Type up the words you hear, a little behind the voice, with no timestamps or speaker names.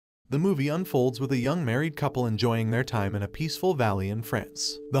The movie unfolds with a young married couple enjoying their time in a peaceful valley in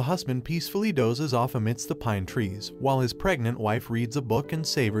France. The husband peacefully dozes off amidst the pine trees, while his pregnant wife reads a book and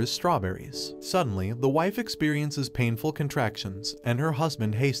savors strawberries. Suddenly, the wife experiences painful contractions, and her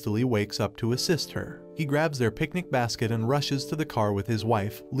husband hastily wakes up to assist her. He grabs their picnic basket and rushes to the car with his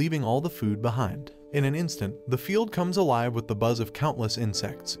wife, leaving all the food behind. In an instant, the field comes alive with the buzz of countless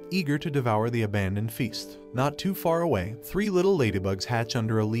insects, eager to devour the abandoned feast. Not too far away, 3 little ladybugs hatch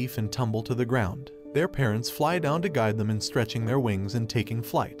under a leaf and tumble to the ground. Their parents fly down to guide them in stretching their wings and taking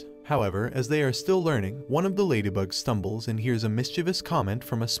flight. However, as they are still learning, one of the ladybugs stumbles and hears a mischievous comment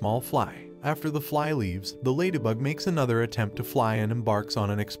from a small fly. After the fly leaves, the ladybug makes another attempt to fly and embarks on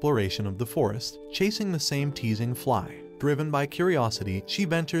an exploration of the forest, chasing the same teasing fly. Driven by curiosity, she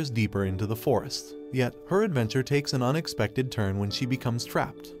ventures deeper into the forest. Yet, her adventure takes an unexpected turn when she becomes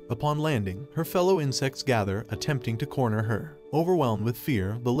trapped. Upon landing, her fellow insects gather, attempting to corner her. Overwhelmed with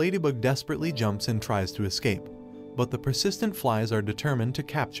fear, the ladybug desperately jumps and tries to escape. But the persistent flies are determined to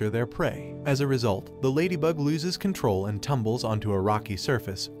capture their prey. As a result, the ladybug loses control and tumbles onto a rocky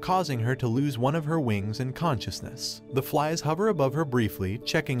surface, causing her to lose one of her wings and consciousness. The flies hover above her briefly,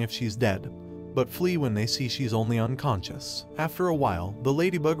 checking if she's dead, but flee when they see she's only unconscious. After a while, the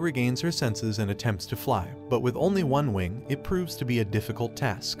ladybug regains her senses and attempts to fly, but with only one wing, it proves to be a difficult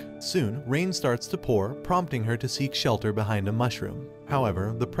task. Soon, rain starts to pour, prompting her to seek shelter behind a mushroom.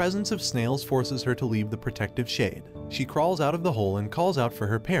 However, the presence of snails forces her to leave the protective shade. She crawls out of the hole and calls out for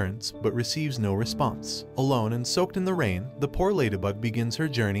her parents, but receives no response. Alone and soaked in the rain, the poor ladybug begins her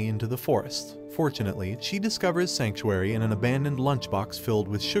journey into the forest. Fortunately, she discovers sanctuary in an abandoned lunchbox filled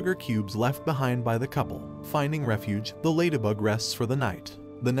with sugar cubes left behind by the couple. Finding refuge, the ladybug rests for the night.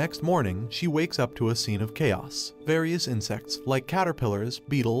 The next morning, she wakes up to a scene of chaos. Various insects, like caterpillars,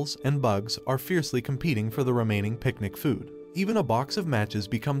 beetles, and bugs, are fiercely competing for the remaining picnic food. Even a box of matches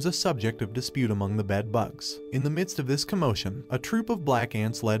becomes a subject of dispute among the bed bugs. In the midst of this commotion, a troop of black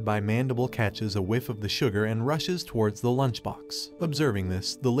ants led by Mandible catches a whiff of the sugar and rushes towards the lunchbox. Observing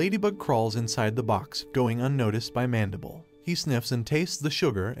this, the ladybug crawls inside the box, going unnoticed by Mandible. He sniffs and tastes the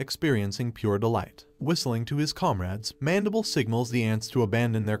sugar, experiencing pure delight. Whistling to his comrades, Mandible signals the ants to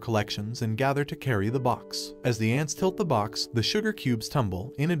abandon their collections and gather to carry the box. As the ants tilt the box, the sugar cubes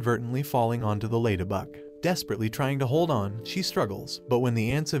tumble, inadvertently falling onto the ladybug. Desperately trying to hold on, she struggles, but when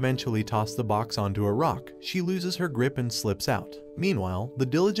the ants eventually toss the box onto a rock, she loses her grip and slips out. Meanwhile, the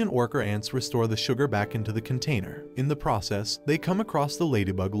diligent worker ants restore the sugar back into the container. In the process, they come across the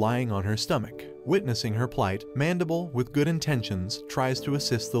ladybug lying on her stomach. Witnessing her plight, Mandible, with good intentions, tries to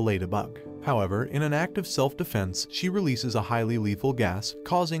assist the ladybug. However, in an act of self-defense, she releases a highly lethal gas,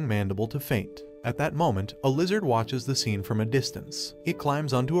 causing Mandible to faint. At that moment, a lizard watches the scene from a distance. It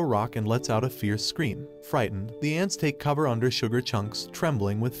climbs onto a rock and lets out a fierce scream. Frightened, the ants take cover under sugar chunks,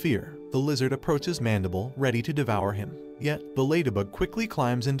 trembling with fear. The lizard approaches Mandible, ready to devour him. Yet, the ladybug quickly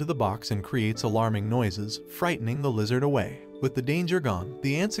climbs into the box and creates alarming noises, frightening the lizard away. With the danger gone,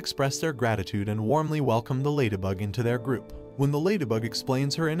 the ants express their gratitude and warmly welcome the ladybug into their group. When the ladybug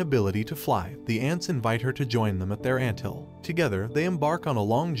explains her inability to fly, the ants invite her to join them at their anthill. Together, they embark on a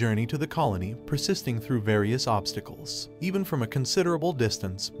long journey to the colony, persisting through various obstacles. Even from a considerable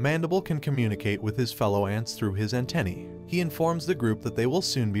distance, Mandible can communicate with his fellow ants through his antennae. He informs the group that they will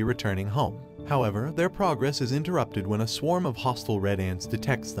soon be returning home. However, their progress is interrupted when a swarm of hostile red ants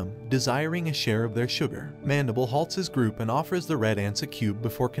detects them, desiring a share of their sugar. Mandible halts his group and offers the red ants a cube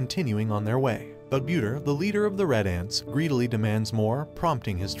before continuing on their way. But Buter, the leader of the red ants, greedily demands more,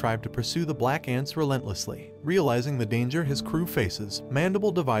 prompting his tribe to pursue the black ants relentlessly. Realizing the danger his crew faces,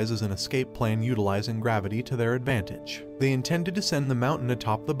 Mandible devises an escape plan utilizing gravity to their advantage. They intend to descend the mountain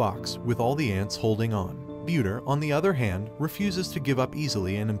atop the box, with all the ants holding on. Buter, on the other hand, refuses to give up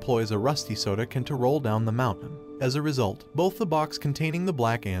easily and employs a rusty soda can to roll down the mountain. As a result, both the box containing the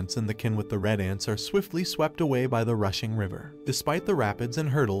black ants and the can with the red ants are swiftly swept away by the rushing river. Despite the rapids and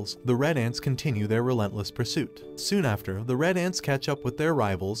hurdles, the red ants continue their relentless pursuit. Soon after, the red ants catch up with their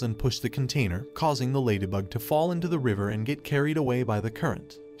rivals and push the container, causing the ladybug to fall into the river and get carried away by the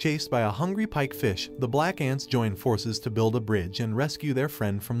current. Chased by a hungry pikefish, the black ants join forces to build a bridge and rescue their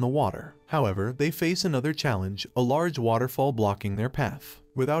friend from the water. However, they face another challenge, a large waterfall blocking their path.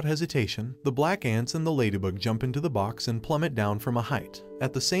 Without hesitation, the black ants and the ladybug jump into the box and plummet down from a height.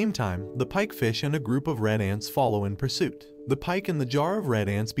 At the same time, the pikefish and a group of red ants follow in pursuit. The pike and the jar of red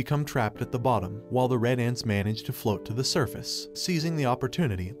ants become trapped at the bottom, while the red ants manage to float to the surface. Seizing the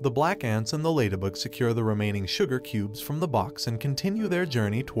opportunity, the black ants and the ladybug secure the remaining sugar cubes from the box and continue their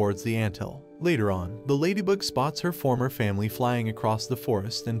journey towards the anthill. Later on, the ladybug spots her former family flying across the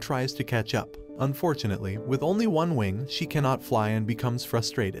forest and tries to catch up. Unfortunately, with only one wing, she cannot fly and becomes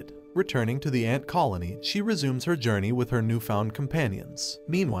frustrated. Returning to the ant colony, she resumes her journey with her newfound companions.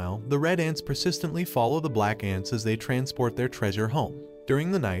 Meanwhile, the red ants persistently follow the black ants as they transport their treasure home.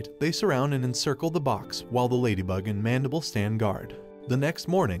 During the night, they surround and encircle the box, while the ladybug and Mandible stand guard. The next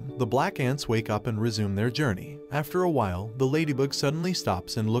morning, the black ants wake up and resume their journey. After a while, the ladybug suddenly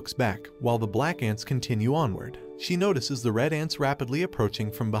stops and looks back, while the black ants continue onward. She notices the red ants rapidly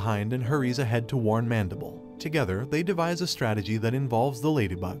approaching from behind and hurries ahead to warn Mandible. Together, they devise a strategy that involves the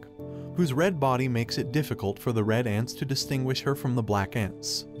ladybug, whose red body makes it difficult for the red ants to distinguish her from the black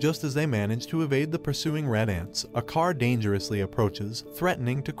ants. Just as they manage to evade the pursuing red ants, a car dangerously approaches,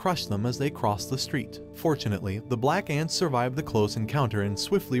 threatening to crush them as they cross the street. Fortunately, the black ants survive the close encounter and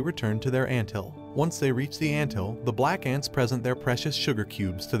swiftly return to their anthill. Once they reach the anthill, the black ants present their precious sugar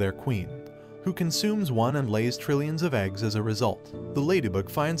cubes to their queen, who consumes one and lays trillions of eggs as a result. The ladybug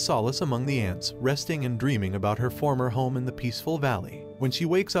finds solace among the ants, resting and dreaming about her former home in the peaceful valley. When she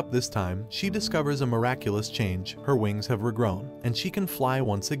wakes up this time, she discovers a miraculous change. Her wings have regrown, and she can fly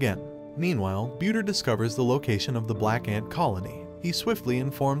once again. Meanwhile, Buter discovers the location of the black ant colony. He swiftly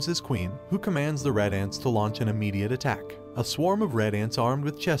informs his queen, who commands the red ants to launch an immediate attack. A swarm of red ants armed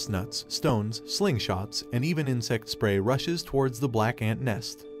with chestnuts, stones, slingshots, and even insect spray rushes towards the black ant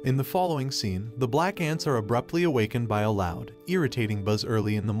nest. In the following scene, the black ants are abruptly awakened by a loud, irritating buzz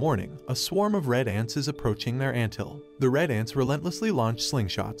early in the morning. A swarm of red ants is approaching their anthill. The red ants relentlessly launch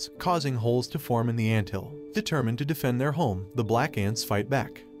slingshots, causing holes to form in the anthill. Determined to defend their home, the black ants fight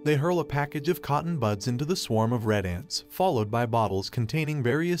back. They hurl a package of cotton buds into the swarm of red ants, followed by bottles containing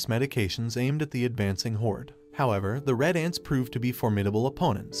various medications aimed at the advancing horde. However, the red ants prove to be formidable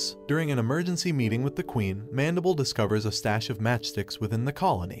opponents. During an emergency meeting with the queen, Mandible discovers a stash of matchsticks within the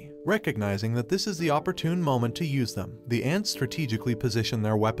colony. Recognizing that this is the opportune moment to use them, the ants strategically position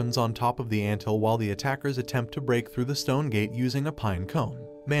their weapons on top of the anthill while the attackers attempt to break through the stone gate using a pine cone.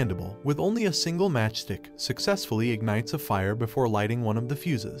 Mandible, with only a single matchstick, successfully ignites a fire before lighting one of the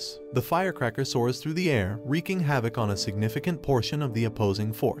fuses. The firecracker soars through the air, wreaking havoc on a significant portion of the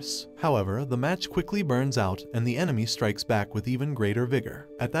opposing force. However, the match quickly burns out, and the enemy strikes back with even greater vigor.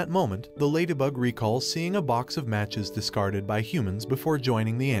 At that moment, the ladybug recalls seeing a box of matches discarded by humans before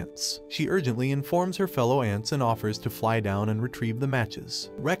joining the ants. She urgently informs her fellow ants and offers to fly down and retrieve the matches.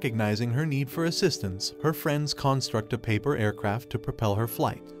 Recognizing her need for assistance, her friends construct a paper aircraft to propel her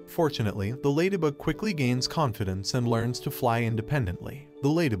flight. Fortunately, the ladybug quickly gains confidence and learns to fly independently. The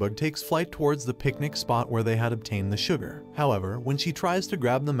ladybug takes flight towards the picnic spot where they had obtained the sugar. However, when she tries to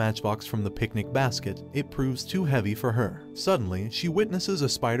grab the matchbox from the picnic basket, it proves too heavy for her. Suddenly, she witnesses a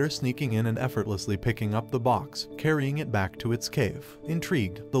spider sneaking in and effortlessly picking up the box, carrying it back to its cave.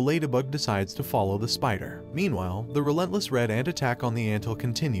 Intrigued, the ladybug decides to follow the spider. Meanwhile, the relentless red ant attack on the anthill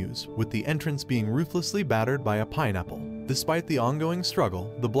continues, with the entrance being ruthlessly battered by a pineapple. Despite the ongoing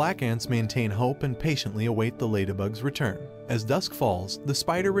struggle, the black ants maintain hope and patiently await the ladybug's return. As dusk falls, the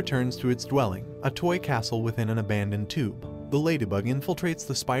spider returns to its dwelling, a toy castle within an abandoned tube. The ladybug infiltrates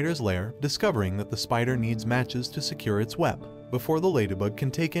the spider's lair, discovering that the spider needs matches to secure its web. Before the ladybug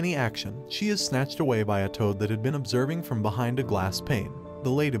can take any action, she is snatched away by a toad that had been observing from behind a glass pane. The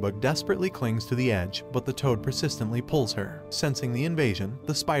ladybug desperately clings to the edge, but the toad persistently pulls her. Sensing the invasion,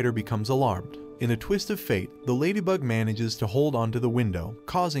 the spider becomes alarmed. In a twist of fate, the ladybug manages to hold onto the window,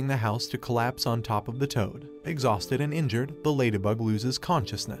 causing the house to collapse on top of the toad. Exhausted and injured, the ladybug loses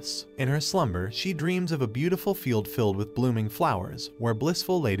consciousness. In her slumber, she dreams of a beautiful field filled with blooming flowers, where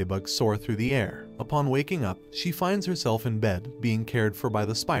blissful ladybugs soar through the air. Upon waking up, she finds herself in bed, being cared for by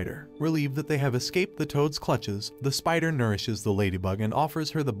the spider. Relieved that they have escaped the toad's clutches, the spider nourishes the ladybug and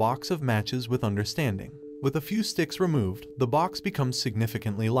offers her the box of matches with understanding. With a few sticks removed, the box becomes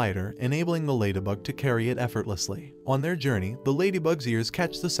significantly lighter, enabling the ladybug to carry it effortlessly. On their journey, the ladybug's ears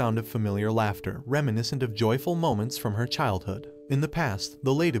catch the sound of familiar laughter, reminiscent of joyful moments from her childhood. In the past,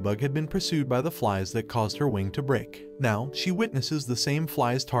 the ladybug had been pursued by the flies that caused her wing to break. Now, she witnesses the same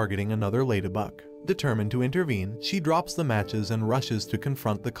flies targeting another ladybug. Determined to intervene, she drops the matches and rushes to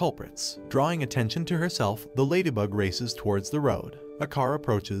confront the culprits. Drawing attention to herself, the ladybug races towards the road. A car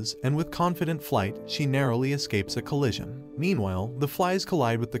approaches, and with confident flight, she narrowly escapes a collision. Meanwhile, the flies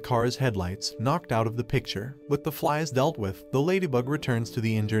collide with the car's headlights, knocked out of the picture. With the flies dealt with, the ladybug returns to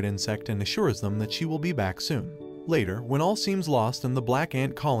the injured insect and assures them that she will be back soon. Later, when all seems lost and the black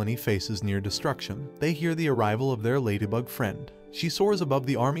ant colony faces near destruction, they hear the arrival of their ladybug friend. She soars above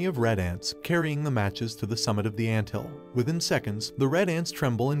the army of red ants, carrying the matches to the summit of the anthill. Within seconds, the red ants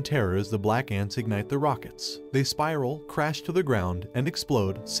tremble in terror as the black ants ignite the rockets. They spiral, crash to the ground, and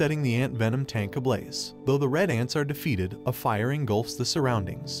explode, setting the ant venom tank ablaze. Though the red ants are defeated, a fire engulfs the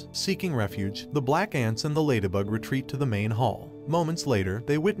surroundings. Seeking refuge, the black ants and the ladybug retreat to the main hall. Moments later,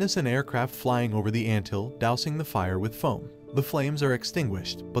 they witness an aircraft flying over the anthill, dousing the fire with foam. The flames are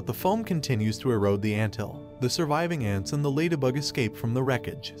extinguished, but the foam continues to erode the anthill. The surviving ants and the ladybug escape from the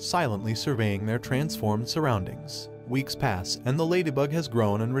wreckage, silently surveying their transformed surroundings. Weeks pass, and the ladybug has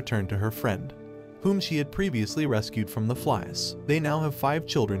grown and returned to her friend, whom she had previously rescued from the flies. They now have 5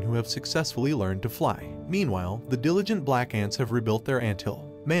 children who have successfully learned to fly. Meanwhile, the diligent black ants have rebuilt their anthill.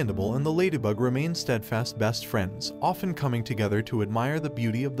 Mandible and the ladybug remain steadfast best friends, often coming together to admire the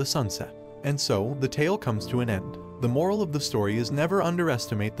beauty of the sunset. And so, the tale comes to an end. The moral of the story is never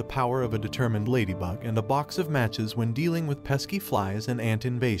underestimate the power of a determined ladybug and a box of matches when dealing with pesky flies and ant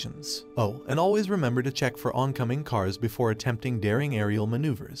invasions. Oh, and always remember to check for oncoming cars before attempting daring aerial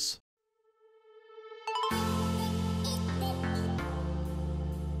maneuvers.